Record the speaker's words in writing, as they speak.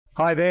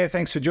Hi there.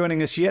 Thanks for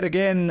joining us yet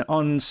again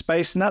on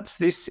Space Nuts.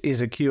 This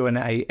is a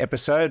Q&A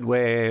episode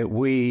where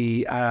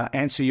we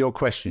answer your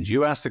questions.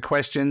 You ask the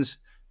questions,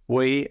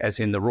 we, as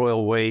in the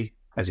royal we,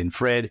 as in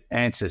Fred,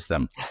 answers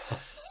them.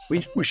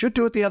 We should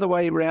do it the other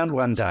way around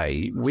one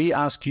day. We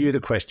ask you the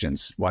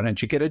questions. Why don't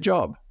you get a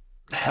job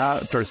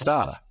for a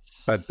starter?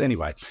 But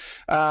anyway,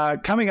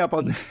 coming up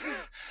on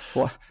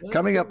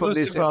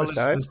this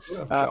episode,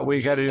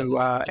 we're going to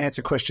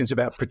answer questions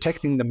about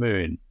protecting the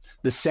moon,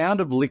 the sound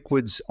of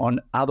liquids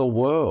on other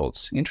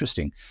worlds,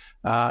 interesting,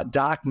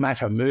 dark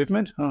matter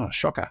movement,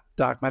 shocker,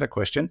 dark matter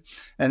question,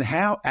 and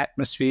how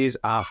atmospheres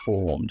are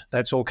formed.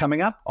 That's all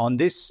coming up on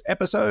this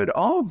episode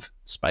of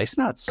Space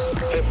Nuts.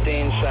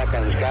 15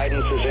 seconds,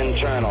 guidance is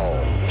internal.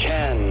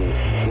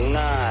 10,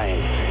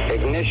 9,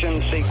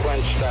 ignition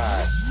sequence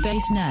start.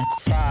 Space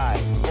Nuts. 5,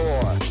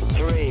 4,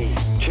 3,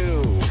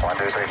 2. 1,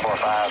 2, 3, 4,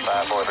 5,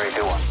 5, 4, 3,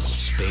 2, 1.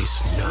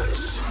 Space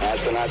Nuts.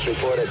 Astronauts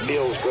report it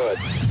feels good.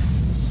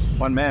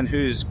 One man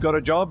who's got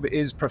a job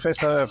is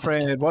Professor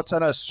Fred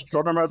Watson,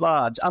 astronomer at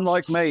large.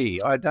 Unlike me,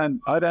 I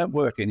don't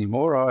work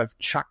anymore. I've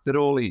chucked it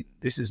all in.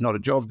 This is not a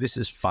job. This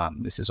is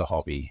fun. This is a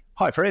hobby.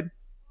 Hi, Fred.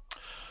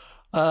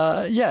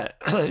 Yeah,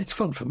 it's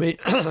fun for me.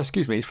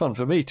 Excuse me, it's fun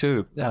for me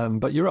too.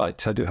 But you're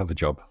right. I do have a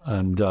job,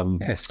 and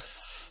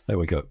yes, there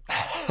we go.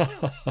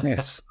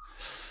 Yes.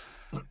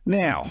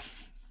 Now,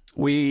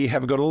 we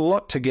have got a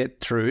lot to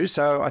get through,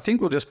 so I think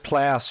we'll just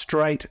plough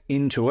straight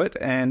into it.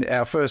 And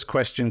our first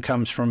question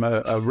comes from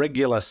a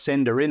regular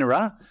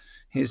sender-innerer.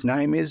 His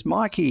name is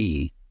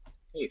Mikey.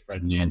 Hey,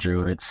 Fred and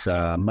Andrew. It's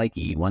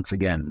Mikey once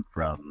again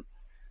from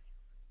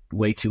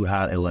Way Too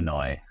Hot,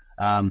 Illinois.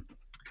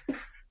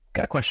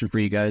 Got a question for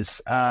you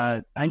guys.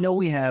 I know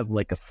we have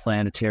like a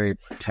planetary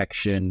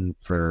protection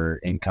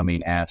for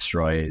incoming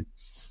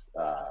asteroids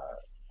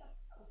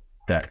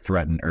that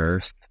threaten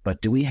Earth,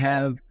 but do we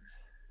have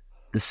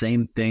the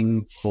same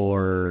thing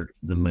for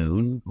the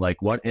moon?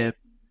 Like, what if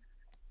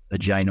a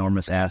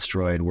ginormous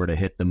asteroid were to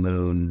hit the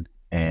moon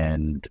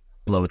and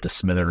blow it to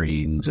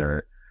smithereens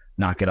or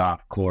knock it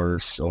off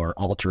course or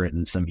alter it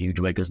in some huge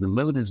way? Because the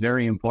moon is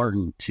very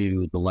important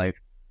to the life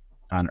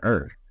on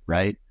Earth,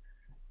 right?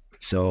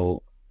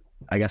 So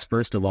I guess,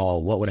 first of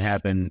all, what would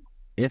happen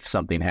if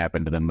something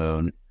happened to the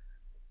moon?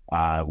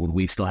 Would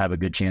we still have a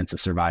good chance of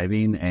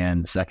surviving?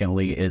 And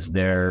secondly, is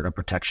there a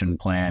protection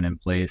plan in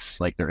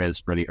place like there is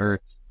for the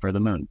Earth for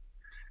the moon?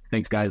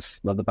 Thanks, guys.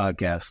 Love the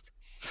podcast.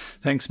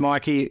 Thanks,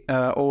 Mikey.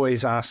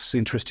 Always asks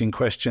interesting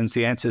questions.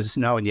 The answer is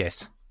no and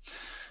yes.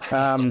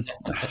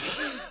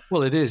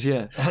 Well, it is,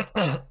 yeah.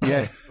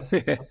 Yeah.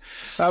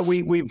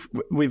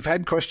 We've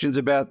had questions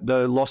about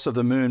the loss of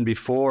the moon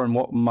before and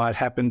what might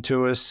happen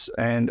to us,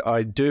 and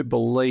I do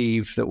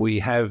believe that we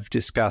have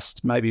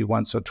discussed maybe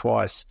once or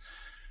twice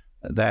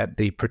that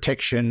the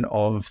protection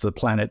of the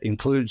planet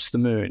includes the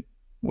moon.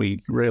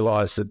 We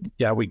realise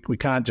that, we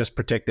can't just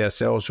protect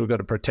ourselves. We've got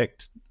to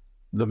protect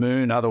the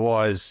moon.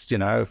 Otherwise,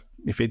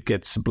 if it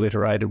gets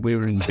obliterated,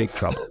 we're in big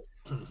trouble.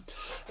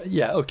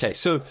 Yeah, okay.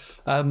 So,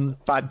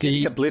 but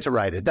getting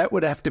obliterated, that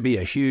would have to be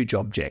a huge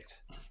object.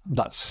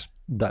 That's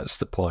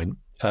the point.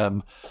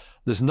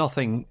 There's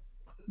nothing.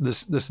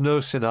 There's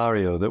no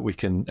scenario that we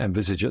can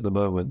envisage at the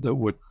moment that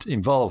would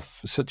involve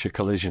such a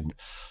collision.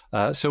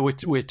 So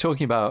we're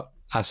talking about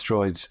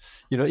asteroids.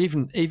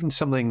 Even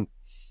something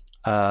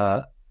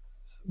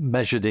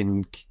measured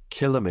in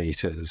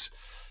kilometers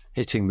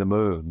hitting the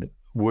moon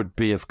would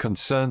be of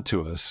concern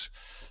to us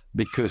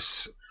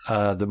because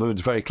the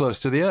moon's very close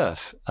to the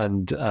Earth,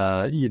 and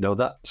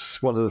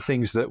that's one of the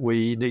things that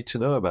we need to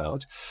know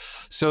about.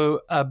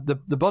 So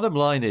the bottom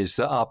line is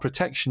that our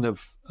protection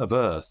of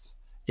Earth,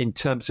 in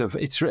terms of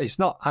it's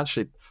not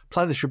actually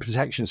planetary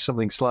protection is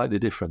something slightly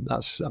different.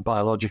 That's a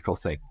biological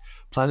thing.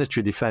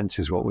 Planetary defence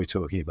is what we're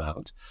talking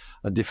about,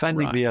 and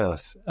defending the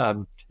Earth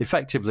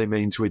effectively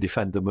means we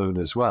defend the moon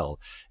as well,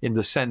 in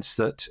the sense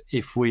that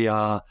if we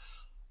are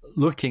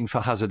looking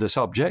for hazardous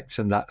objects,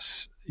 and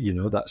that's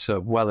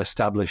a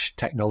well-established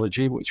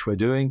technology, which we're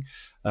doing.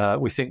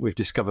 We think we've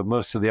discovered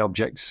most of the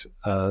objects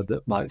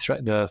that might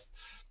threaten Earth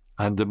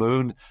and the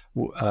moon,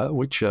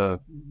 which are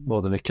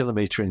more than a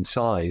kilometre in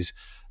size.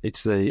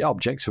 It's the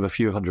objects of a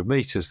few hundred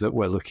metres that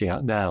we're looking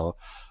at now.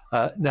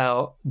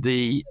 Now,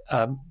 the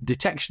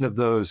detection of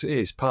those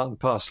is part and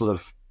parcel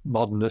of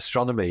modern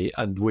astronomy,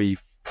 and we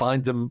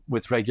find them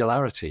with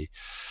regularity.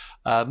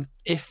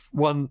 If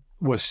one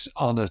was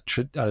on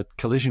a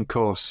collision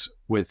course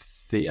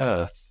with the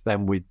Earth,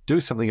 then we'd do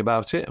something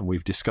about it, and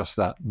we've discussed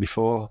that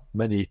before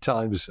many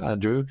times,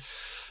 Andrew.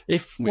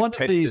 If we one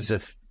of these,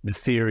 the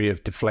theory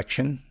of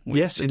deflection,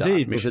 yes,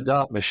 indeed, with the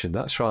DART mission,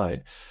 that's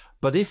right.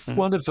 But if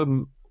one of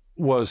them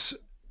was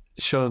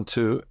shown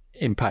to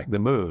impact the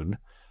moon,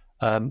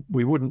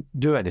 we wouldn't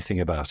do anything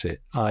about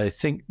it. I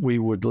think we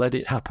would let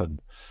it happen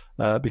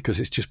because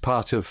it's just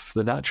part of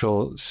the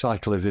natural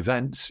cycle of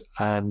events.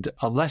 And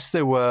unless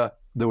there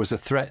was a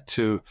threat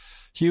to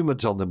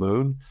humans on the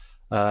moon,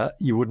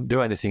 you wouldn't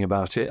do anything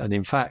about it. And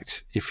in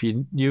fact, if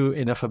you knew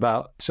enough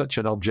about such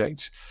an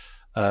object,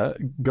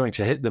 going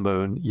to hit the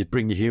moon, you'd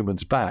bring your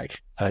humans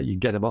back, you'd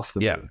get them off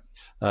the moon,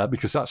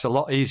 because that's a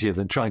lot easier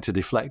than trying to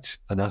deflect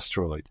an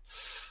asteroid.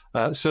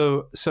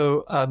 So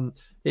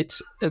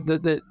it's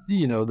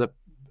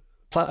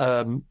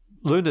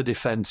lunar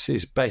defense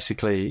is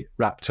basically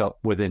wrapped up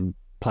within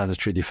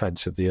planetary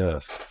defense of the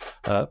Earth,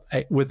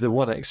 with the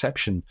one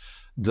exception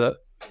that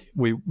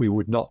we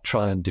would not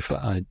try and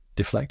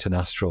deflect an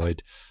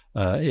asteroid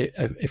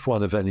if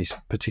one of any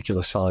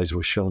particular size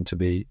was shown to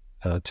be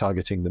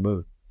targeting the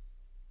moon.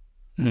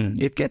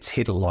 It gets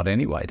hit a lot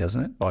anyway,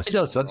 doesn't it? It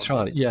does. That's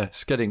right. Yeah,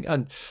 it's getting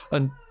and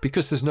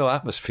because there's no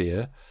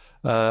atmosphere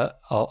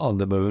on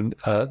the moon,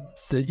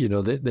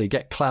 they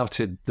get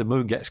clouted. The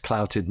moon gets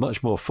clouted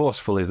much more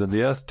forcefully than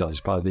the Earth does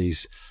by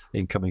these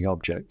incoming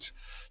objects.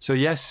 So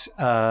yes,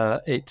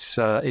 it's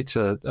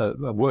a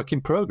work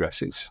in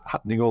progress. It's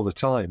happening all the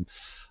time,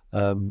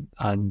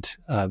 and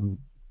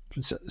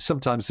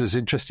sometimes there's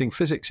interesting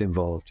physics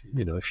involved.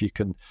 If you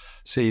can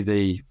see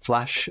the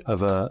flash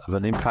of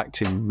an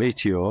impacting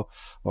meteor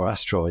or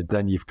asteroid,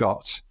 then you've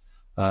got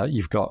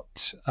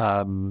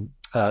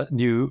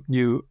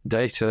new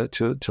data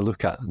to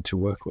look at and to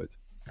work with.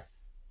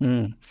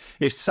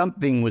 If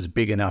something was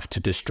big enough to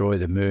destroy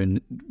the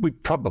moon, we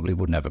probably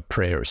wouldn't have a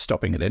prayer of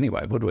stopping it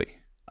anyway, would we?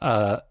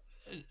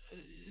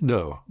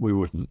 No, we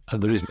wouldn't,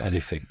 and there isn't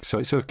anything, so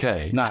it's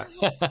okay. No.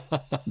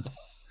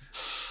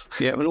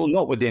 Yeah, well,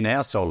 not within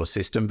our solar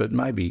system, but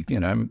maybe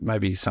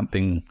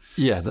something.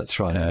 Yeah, that's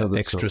right.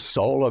 Extra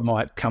solar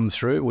might come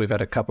through. We've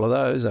had a couple of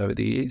those over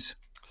the years.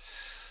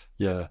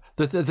 Yeah,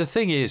 the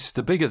thing is,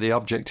 the bigger the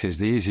object is,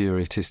 the easier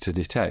it is to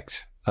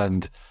detect,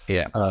 and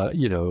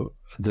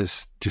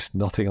there's just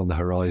nothing on the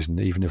horizon,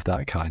 even of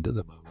that kind at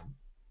the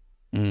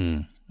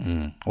moment.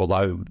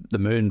 Although the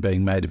moon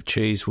being made of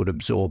cheese would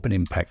absorb an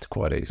impact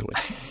quite easily.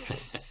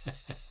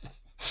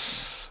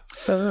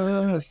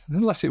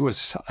 Unless it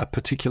was a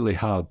particularly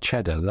hard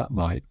cheddar, that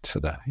might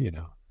sort of,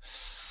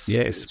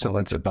 Yes, well,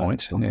 that's a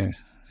point. Yeah.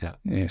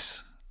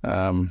 Yes.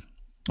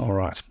 All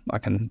right. I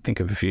can think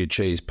of a few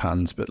cheese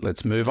puns, but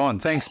let's move on.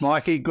 Thanks,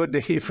 Mikey. Good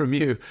to hear from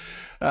you.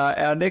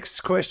 Our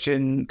next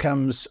question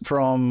comes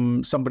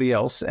from somebody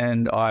else,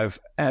 and I've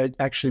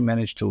actually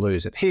managed to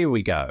lose it. Here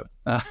we go.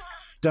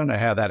 Don't know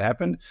how that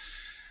happened.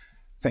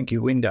 Thank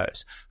you,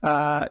 Windows.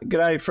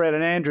 G'day, Fred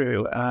and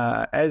Andrew.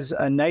 As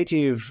a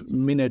native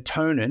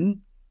Minnesotan.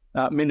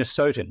 All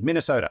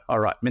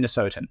right,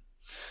 Minnesotan.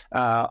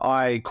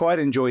 I quite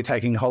enjoy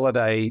taking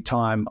holiday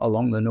time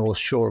along the north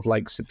shore of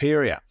Lake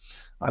Superior.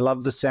 I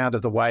love the sound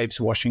of the waves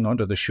washing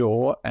onto the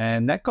shore,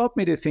 and that got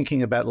me to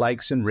thinking about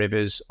lakes and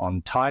rivers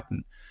on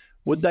Titan.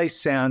 Would they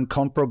sound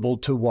comparable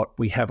to what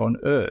we have on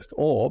Earth?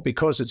 Or,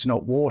 because it's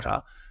not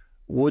water,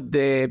 would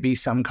there be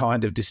some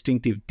kind of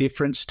distinctive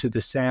difference to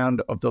the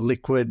sound of the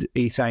liquid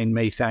ethane,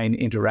 methane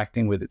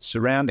interacting with its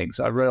surroundings?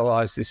 I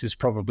realise this is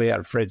probably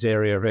out of Fred's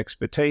area of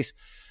expertise,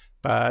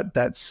 but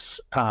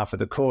that's par for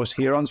the course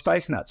here on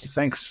Space Nuts.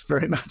 Thanks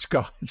very much,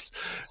 guys,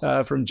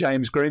 from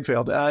James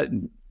Greenfield.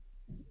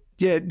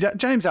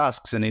 James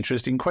asks an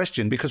interesting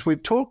question, because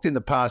we've talked in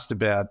the past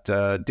about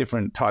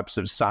different types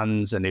of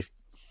suns, and if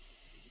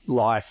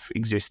life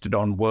existed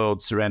on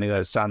worlds surrounding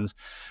those suns,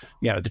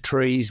 the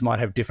trees might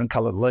have different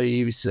coloured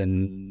leaves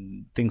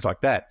and things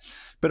like that.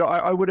 But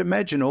I would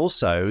imagine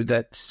also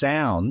that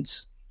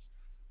sounds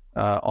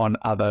on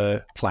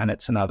other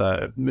planets and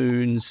other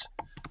moons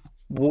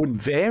would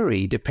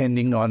vary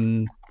depending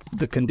on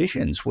the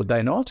conditions, would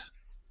they not?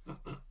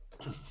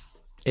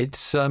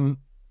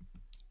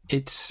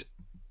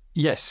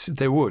 Yes,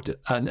 they would,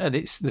 and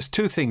there's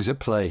two things at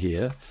play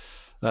here.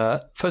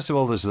 First of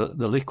all, there's the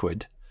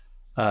liquid,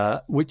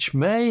 which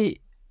may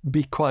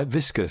be quite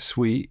viscous.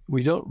 We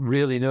don't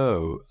really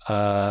know.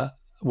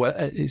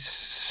 It's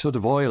sort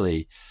of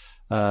oily.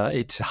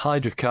 It's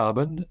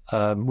hydrocarbon.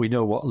 We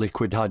know what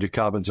liquid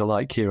hydrocarbons are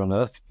like here on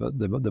Earth, but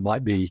there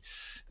might be,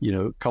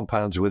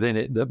 compounds within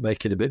it that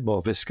make it a bit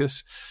more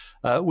viscous.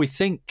 We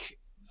think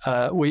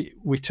we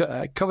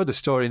covered a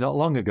story not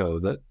long ago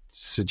that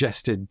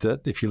suggested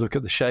that if you look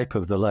at the shape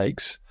of the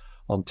lakes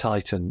on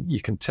Titan,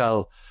 you can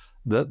tell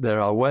that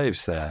there are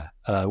waves there,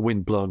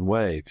 wind-blown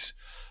waves.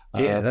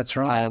 Yeah, that's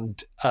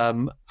right.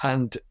 But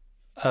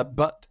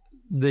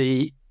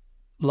the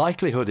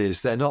likelihood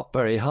is they're not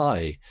very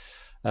high,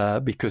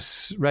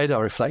 because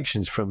radar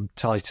reflections from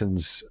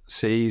Titan's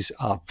seas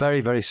are very,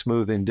 very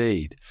smooth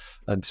indeed.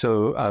 And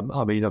so,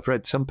 I've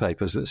read some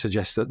papers that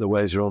suggest that the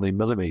waves are only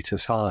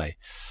millimeters high,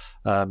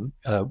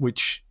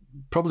 which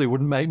probably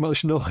wouldn't make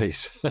much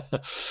noise.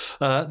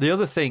 The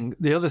other thing,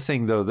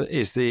 though, that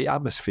is the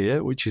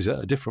atmosphere, which is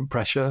at a different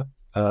pressure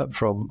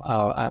from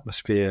our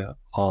atmosphere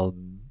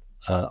on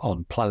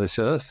planet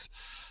Earth.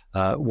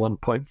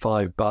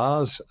 1.5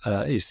 bars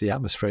is the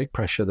atmospheric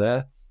pressure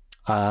there,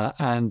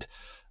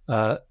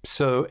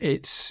 so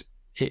it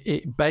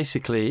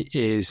basically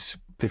is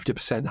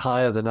 50%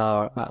 higher than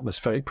our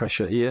atmospheric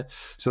pressure here.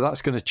 So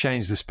that's going to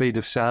change the speed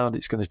of sound.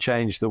 It's going to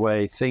change the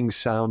way things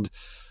sound.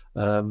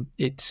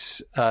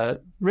 It's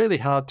really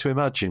hard to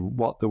imagine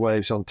what the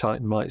waves on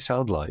Titan might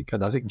sound like.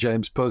 And I think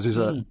James poses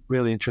a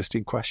really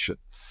interesting question.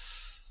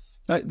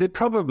 There'd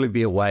probably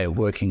be a way of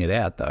working it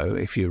out, though,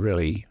 if you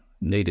really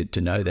needed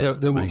to know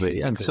that. There will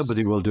be, and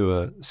somebody will do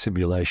a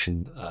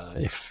simulation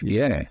if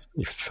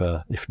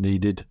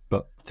needed.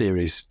 But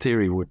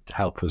theory would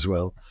help as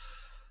well.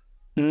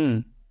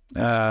 It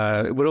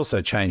would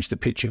also change the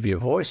pitch of your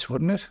voice,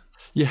 wouldn't it?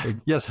 Yeah,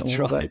 that's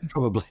right.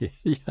 Probably.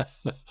 Yeah.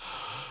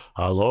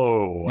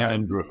 Hello,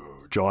 Andrew,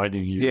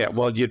 joining you. Yeah,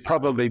 well, you'd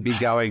probably be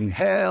going,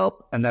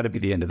 help, and that'd be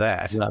the end of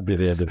that. That'd be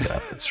the end of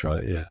that. That's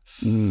right, yeah.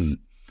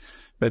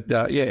 But,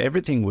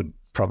 everything would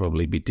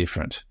probably be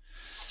different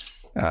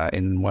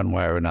in one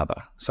way or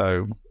another.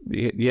 So,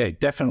 yeah,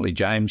 definitely,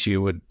 James, you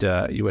would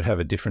have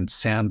a different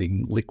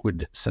sounding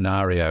liquid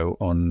scenario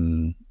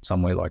on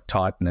somewhere like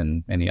Titan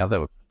and any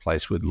other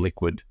place with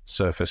liquid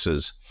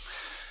surfaces.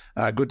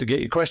 Good to get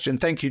your question.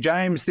 Thank you,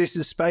 James. This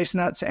is Space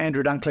Nuts.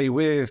 Andrew Dunkley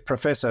with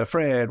Professor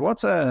Fred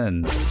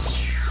Watson.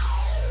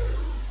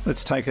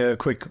 Let's take a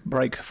quick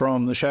break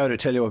from the show to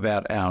tell you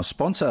about our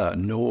sponsor,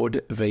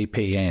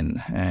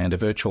 NordVPN. And a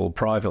virtual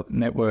private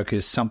network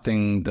is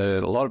something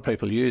that a lot of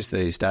people use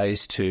these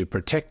days to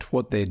protect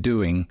what they're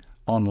doing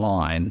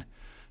online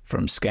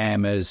from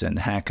scammers and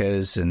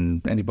hackers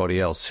and anybody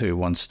else who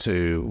wants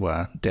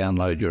to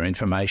download your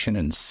information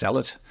and sell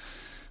it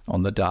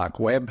on the dark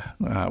web,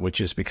 which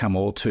has become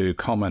all too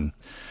common.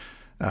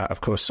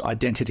 Of course,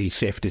 identity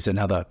theft is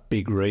another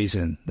big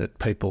reason that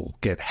people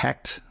get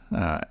hacked,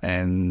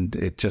 and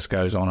it just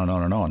goes on and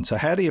on and on. So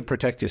how do you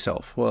protect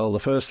yourself? Well, the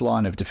first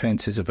line of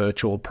defense is a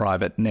virtual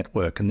private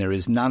network, and there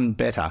is none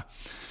better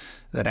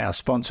than our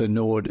sponsor,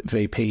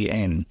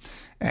 NordVPN.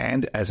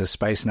 And as a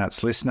Space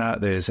Nuts listener,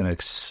 there's an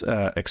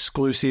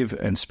exclusive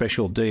and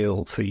special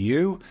deal for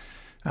you,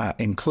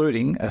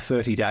 including a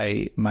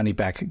 30-day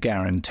money-back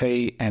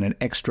guarantee and an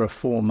extra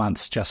 4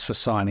 months just for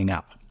signing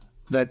up.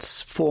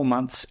 That's 4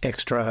 months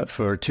extra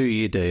for a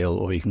 2-year deal,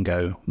 or you can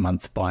go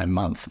month by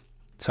month.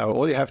 So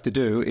all you have to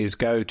do is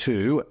go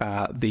to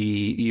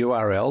the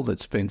URL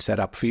that's been set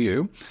up for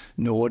you,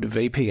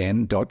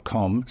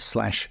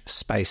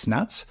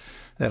 nordvpn.com/spacenuts.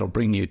 That'll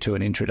bring you to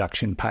an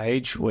introduction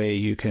page where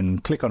you can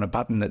click on a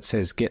button that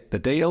says Get the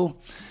Deal.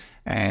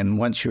 And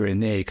once you're in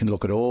there, you can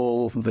look at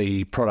all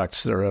the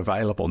products that are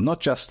available, not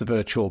just the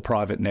virtual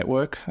private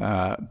network,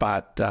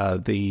 but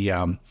the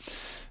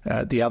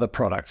other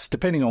products,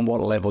 depending on what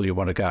level you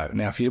want to go.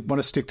 Now, if you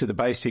want to stick to the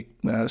basic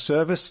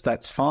service,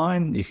 that's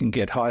fine. You can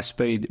get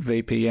high-speed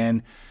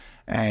VPN,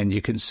 and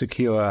you can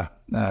secure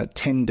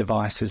 10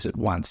 devices at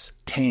once.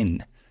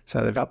 10.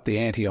 So they've upped the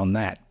ante on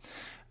that.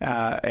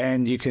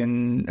 And you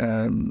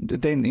can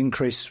then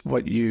increase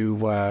what you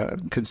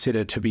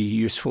consider to be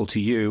useful to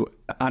you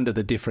under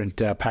the different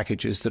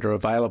packages that are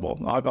available.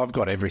 I've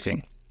got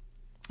everything.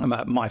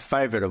 My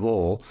favourite of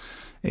all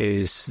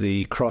is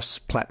the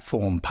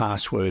cross-platform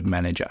password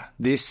manager.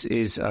 This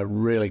is a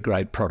really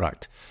great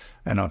product,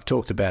 and I've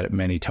talked about it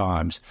many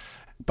times.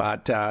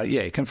 But,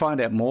 you can find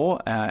out more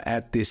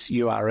at this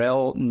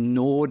URL,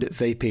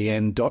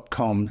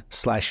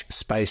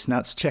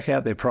 nordvpn.com/spacenuts. Check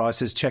out their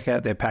prices, check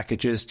out their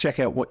packages, check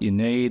out what you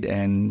need,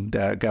 and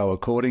go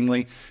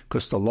accordingly,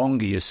 because the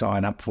longer you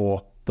sign up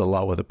for, the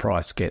lower the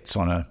price gets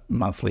on a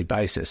monthly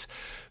basis.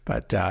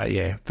 But,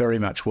 very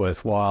much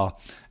worthwhile,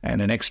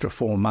 and an extra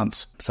 4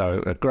 months.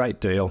 So a great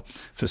deal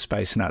for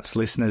Space Nuts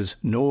listeners.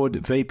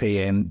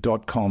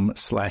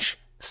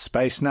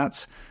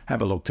 nordvpn.com/spacenuts.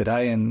 Have a look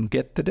today and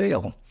get the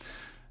deal.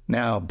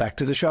 Now, back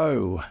to the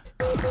show.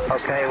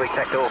 Okay, we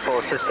checked all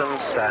 4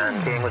 systems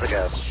and keying with a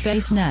go.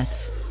 Space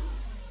Nuts.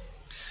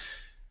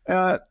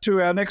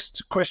 To our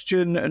next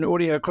question, an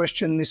audio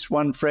question. This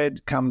one,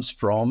 Fred, comes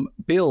from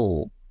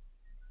Bill.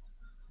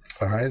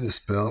 Hi, this is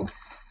Bill,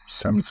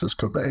 San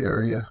Francisco Bay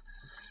Area.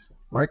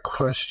 My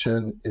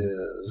question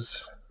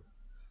is,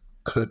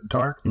 could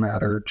dark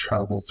matter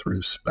travel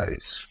through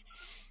space?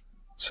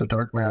 So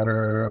dark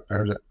matter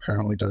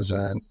apparently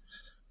doesn't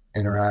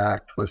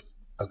interact with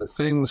other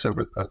things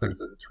other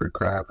than through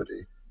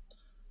gravity.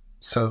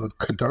 So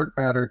could dark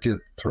matter get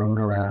thrown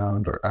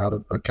around or out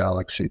of a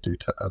galaxy due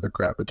to other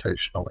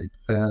gravitational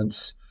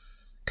events,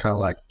 kind of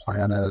like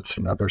planets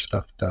and other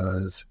stuff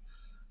does?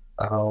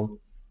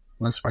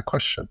 That's my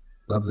question.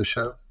 Love the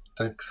show.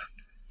 Thanks.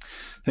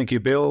 Thank you,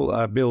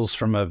 Bill. Bill's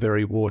from a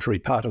very watery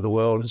part of the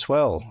world as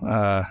well,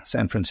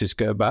 San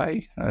Francisco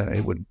Bay.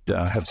 It would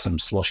have some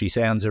sloshy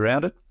sounds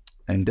around it.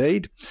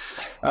 Indeed.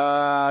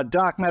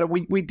 Dark matter,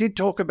 we did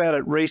talk about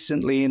it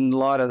recently in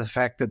light of the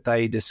fact that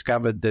they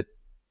discovered that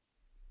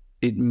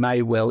it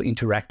may well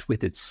interact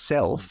with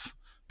itself,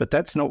 but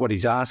that's not what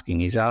he's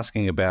asking. He's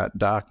asking about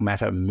dark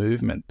matter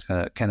movement.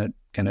 Can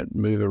it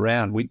move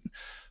around?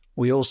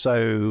 We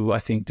also, I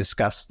think,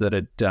 discussed that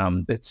it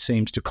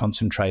seems to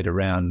concentrate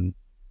around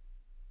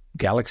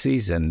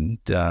galaxies and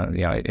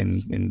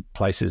in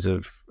places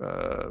of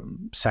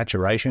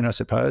saturation, I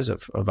suppose,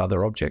 of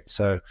other objects.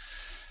 So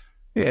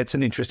yeah, it's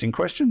an interesting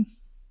question.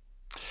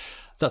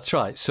 That's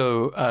right.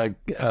 So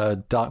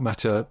dark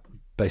matter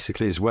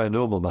basically is where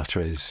normal matter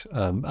is.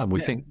 And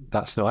we think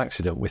that's no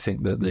accident. We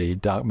think that the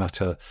dark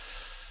matter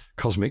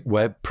cosmic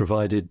web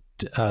provided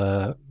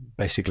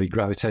basically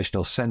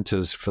gravitational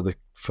centers for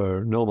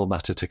for normal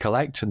matter to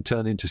collect and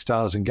turn into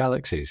stars and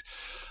galaxies.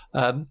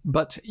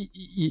 But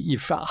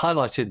you've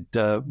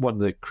highlighted one of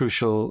the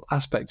crucial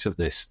aspects of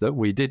this that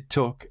we did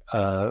talk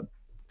a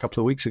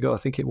couple of weeks ago, I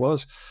think it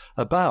was,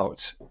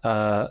 about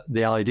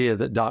the idea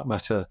that dark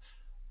matter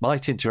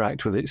might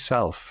interact with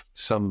itself,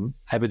 some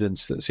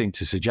evidence that seemed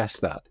to suggest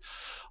that.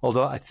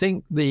 Although I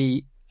think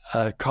the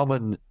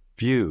common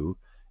view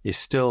is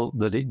still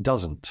that it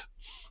doesn't.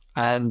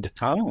 And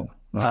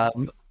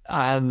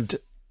and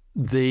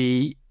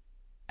the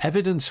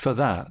evidence for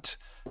that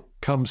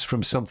comes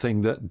from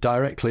something that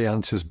directly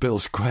answers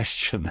Bill's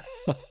question.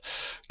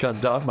 Can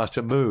dark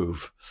matter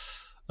move?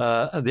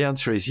 And the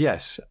answer is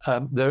yes.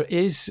 There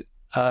is,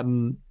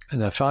 and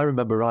if I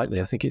remember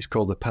rightly, I think it's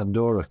called the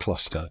Pandora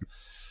cluster.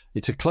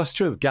 It's a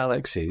cluster of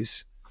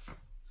galaxies,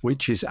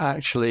 which is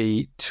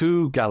actually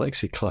two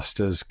galaxy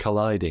clusters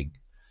colliding.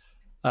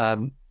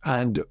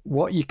 And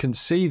what you can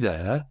see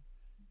there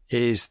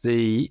is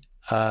the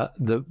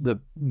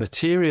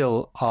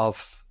material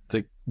of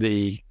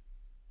the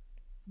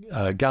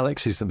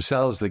galaxies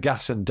themselves, the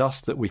gas and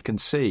dust that we can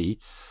see,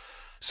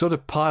 sort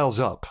of piles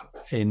up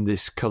in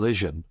this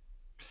collision.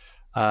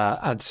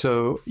 And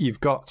so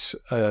you've got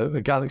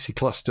a galaxy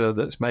cluster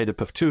that's made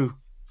up of two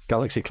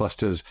galaxy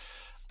clusters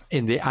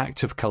in the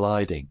act of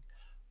colliding.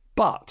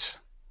 But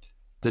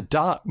the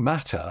dark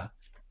matter,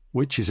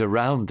 which is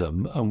around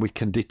them, and we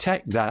can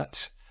detect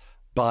that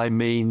by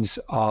means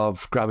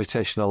of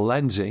gravitational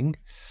lensing,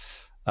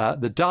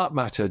 the dark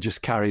matter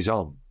just carries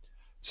on.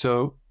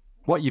 So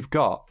what you've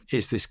got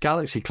is this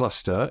galaxy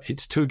cluster.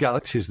 It's two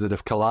galaxies that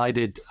have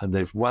collided and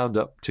they've wound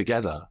up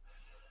together.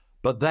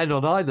 But then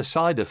on either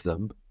side of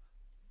them,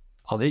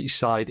 on each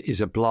side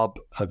is a blob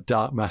of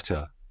dark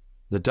matter.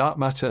 The dark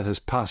matter has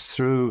passed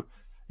through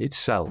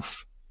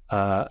itself.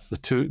 The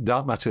two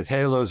dark matter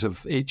halos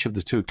of each of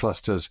the two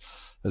clusters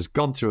has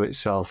gone through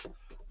itself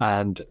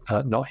and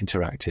not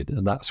interacted.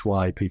 And that's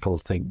why people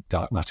think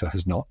dark matter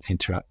does not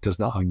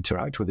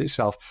interact with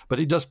itself. But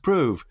it does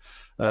prove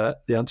the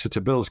answer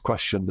to Bill's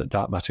question that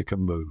dark matter can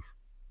move.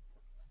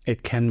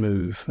 It can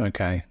move.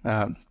 Okay.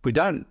 We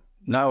don't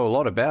know a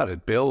lot about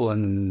it, Bill,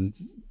 and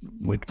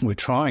we're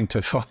trying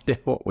to find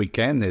out what we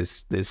can.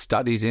 There's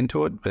studies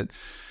into it, but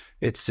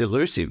it's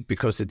elusive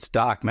because it's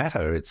dark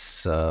matter. It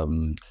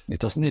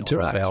doesn't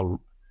interact.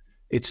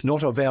 It's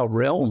not of our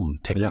realm,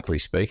 technically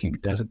speaking,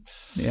 does it?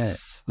 Yeah.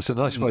 That's a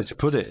nice way to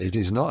put it. It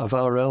is not of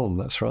our realm.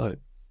 That's right.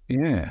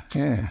 Yeah.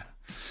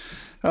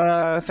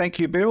 Thank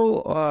you,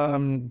 Bill.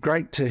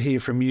 Great to hear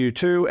from you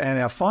too. And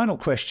our final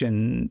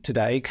question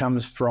today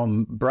comes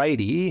from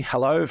Brady.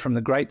 Hello from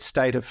the great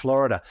state of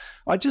Florida.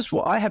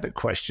 I have a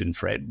question,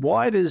 Fred.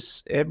 Why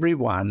does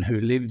everyone who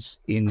lives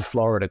in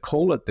Florida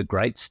call it the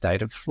great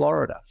state of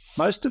Florida?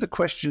 Most of the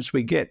questions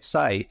we get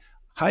say,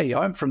 hey,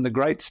 I'm from the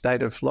great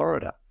state of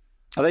Florida.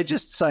 Are they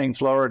just saying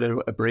Florida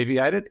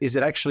abbreviated? Is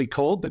it actually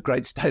called the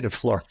great state of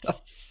Florida?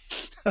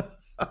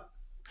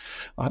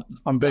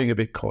 I'm being a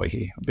bit coy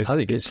here. I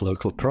think it's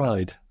local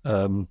pride.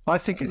 I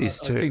think it is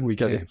too. I think we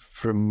get it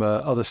from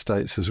other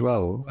states as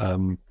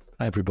well.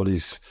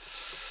 Everybody's,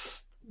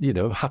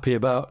 happy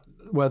about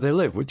where they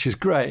live, which is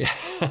great.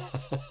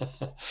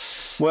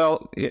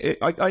 Well,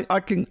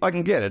 I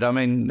can get it. I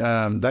mean,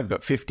 they've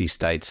got 50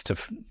 states to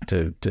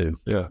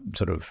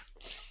sort of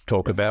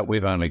talk about.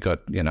 We've only got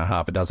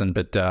half a dozen.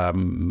 But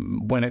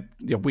we're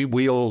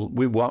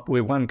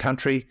one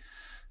country.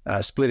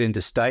 Split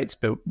into states,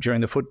 but during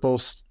the football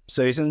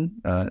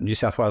season, New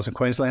South Wales and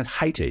Queensland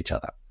hate each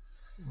other.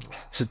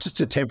 So it's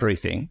just a temporary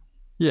thing.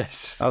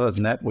 Yes. Other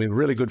than that, we're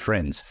really good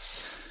friends.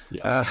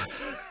 Yeah.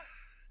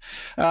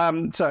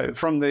 So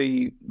from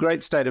the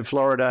great state of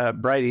Florida,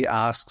 Brady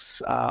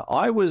asks,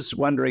 I was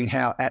wondering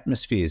how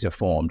atmospheres are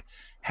formed.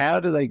 How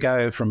do they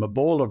go from a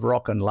ball of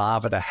rock and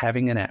lava to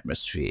having an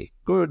atmosphere?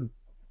 Good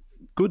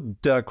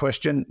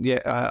question. Yeah,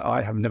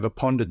 I have never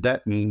pondered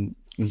that, and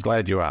I'm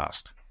glad you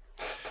asked.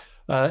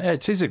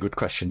 It is a good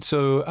question.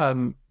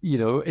 So,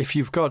 if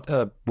you've got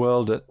a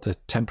world at the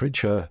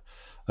temperature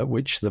at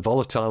which the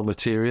volatile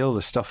material,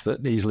 the stuff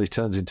that easily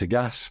turns into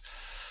gas,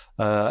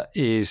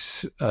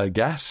 is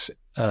gas,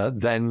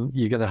 then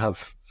you're going to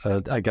have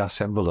a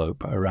gas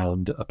envelope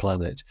around a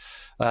planet.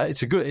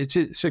 It's a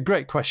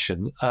great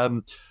question.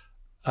 And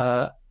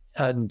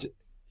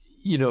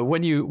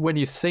when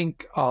you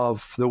think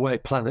of the way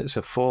planets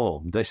are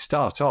formed, they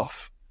start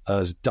off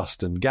as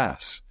dust and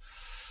gas.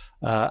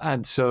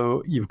 And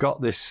so you've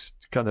got this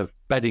kind of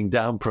bedding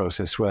down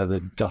process where the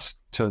dust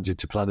turns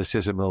into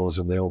planetesimals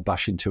and they all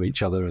bash into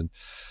each other, and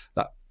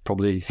that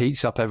probably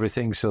heats up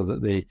everything so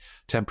that the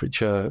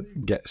temperature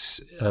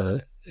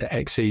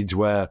exceeds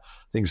where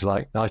things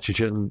like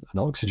nitrogen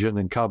and oxygen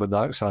and carbon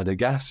dioxide are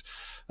gas.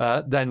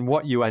 Then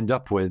what you end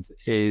up with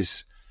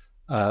is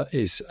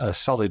a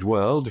solid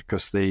world,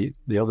 because the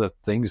other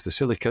things, the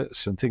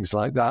silicates and things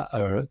like that,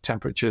 are at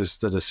temperatures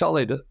that are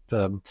solid,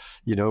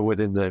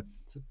 within the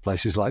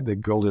places like the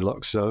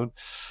Goldilocks zone,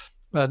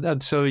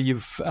 and so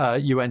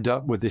you end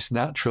up with this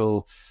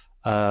natural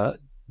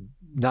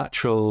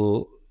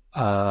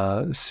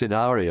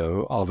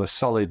scenario of a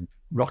solid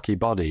rocky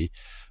body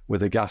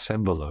with a gas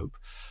envelope.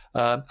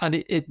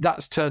 And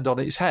that's turned on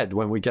its head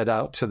when we get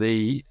out to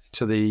the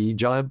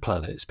giant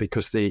planets,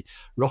 because the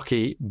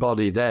rocky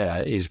body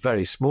there is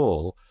very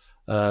small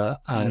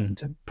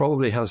and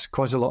probably has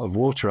quite a lot of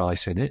water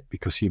ice in it,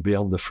 because you're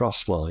beyond the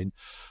frost line.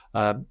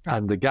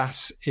 And the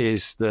gas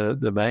is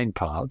the main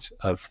part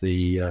of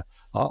the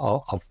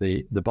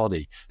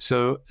body.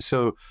 So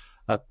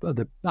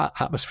the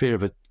atmosphere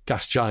of a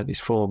gas giant is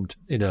formed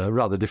in a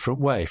rather different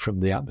way from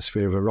the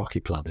atmosphere of a rocky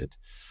planet.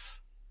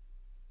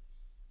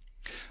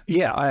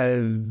 Yeah,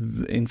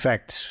 in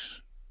fact,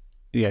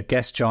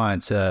 gas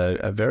giants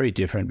are very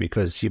different,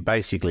 because you're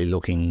basically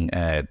looking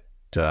at,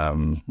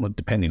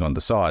 depending on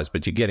the size,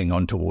 but you're getting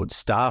on towards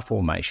star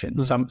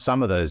formation.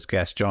 Some of those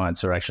gas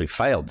giants are actually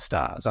failed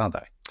stars, aren't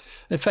they?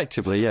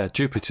 Effectively, yeah.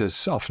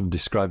 Jupiter's often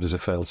described as a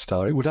failed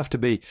star. It would have to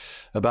be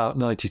about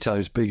 90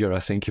 times bigger, I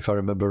think, if I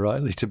remember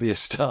rightly, to be a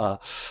star.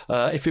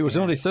 If it was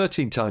only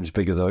 13 times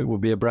bigger, though, it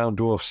would be a brown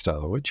dwarf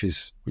star, which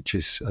is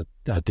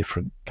a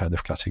different kind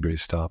of category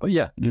of star. But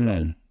yeah,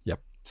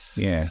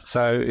 yeah.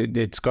 So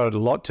it's got a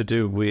lot to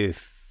do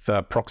with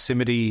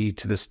proximity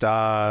to the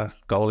star,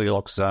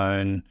 Goldilocks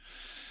zone.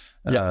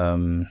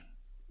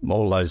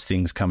 All those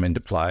things come into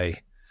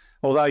play.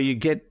 Although you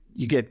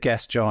get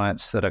gas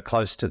giants that are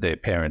close to their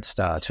parent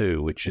star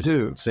too, which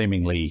is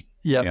seemingly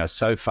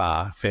so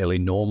far fairly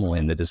normal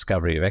in the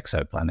discovery of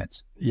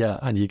exoplanets. Yeah,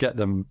 and you get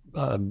them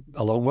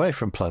a long way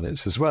from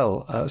planets as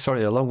well.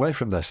 A long way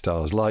from their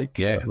stars, like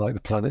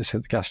the planets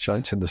and the gas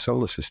giants in the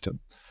solar system.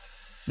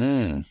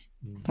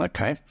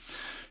 Okay,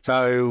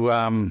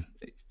 so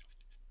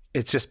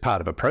it's just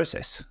part of a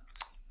process.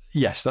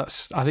 Yes,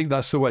 I think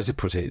that's the way to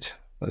put it.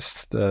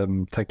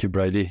 Thank you,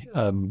 Brady.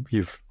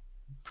 You've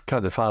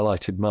kind of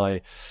highlighted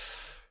my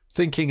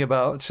thinking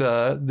about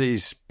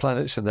these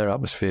planets and their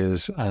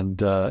atmospheres,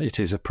 and it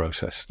is a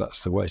process.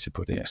 That's the way to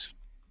put it. Yes.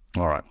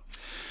 All right.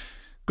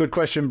 Good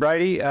question,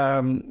 Brady.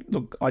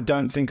 Look, I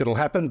don't think it'll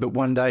happen, but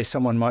one day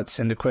someone might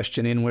send a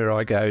question in where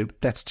I go,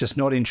 that's just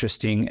not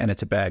interesting, and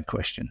it's a bad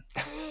question.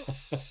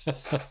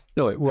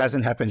 No, it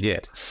hasn't happened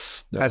yet.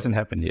 Hasn't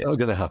happened yet. It's not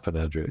going to happen,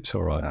 Andrew. It's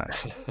all right.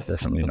 No,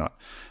 definitely not.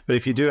 But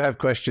if you do have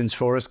questions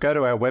for us, go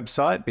to our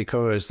website,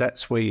 because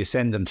that's where you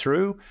send them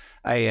through.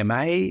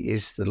 AMA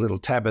is the little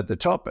tab at the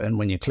top, and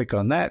when you click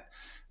on that,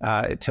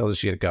 it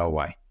tells you to go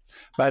away.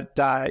 But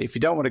if you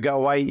don't want to go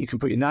away, you can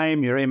put your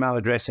name, your email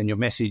address, and your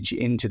message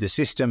into the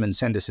system and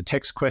send us a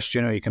text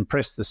question, or you can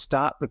press the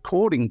start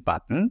recording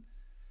button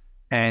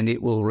and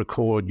it will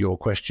record your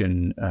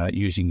question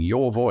using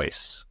your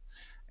voice.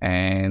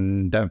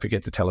 And don't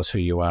forget to tell us who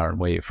you are and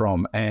where you're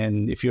from.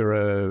 And if you're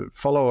a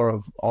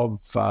follower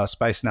of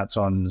Space Nuts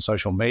on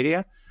social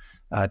media,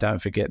 don't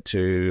forget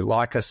to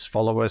like us,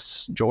 follow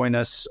us, join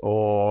us,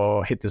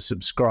 or hit the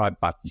subscribe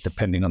button,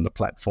 depending on the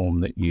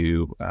platform that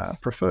you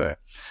prefer.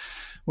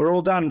 We're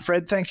all done.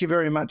 Fred, thank you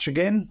very much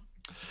again.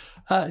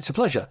 It's a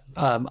pleasure.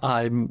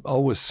 I'm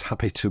always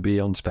happy to be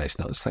on Space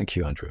Nuts. Thank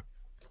you, Andrew.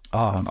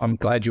 Oh, I'm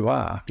glad you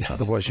are.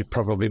 Otherwise, you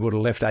probably would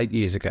have left 8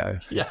 years ago.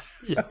 Yeah.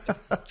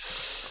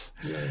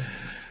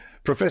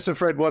 Professor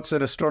Fred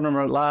Watson,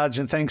 astronomer at large,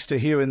 and thanks to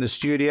Hugh in the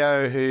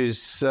studio,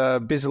 who's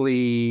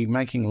busily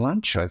making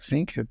lunch, I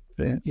think.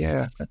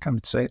 Yeah, I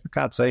can't see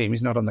him.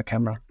 He's not on the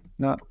camera.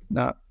 No.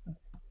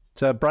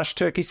 It's a brush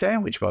turkey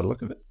sandwich by the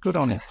look of it. Good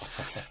on him.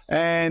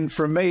 And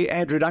from me,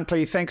 Andrew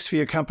Dunkley, thanks for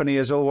your company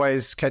as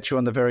always. Catch you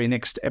on the very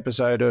next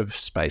episode of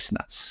Space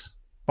Nuts.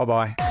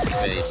 Bye-bye.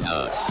 Space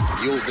Nuts.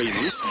 You've been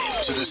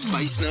listening to the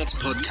Space Nuts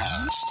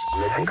podcast.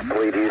 Mission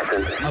complete,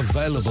 Houston.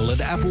 Available at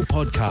Apple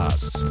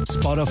Podcasts,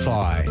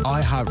 Spotify,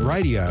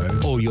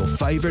 iHeartRadio, or your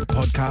favorite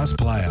podcast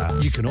player.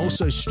 You can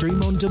also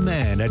stream on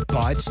demand at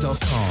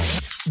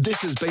Bytes.com.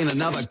 This has been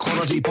another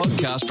quality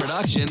podcast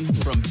production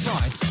from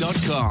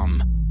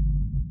Bytes.com.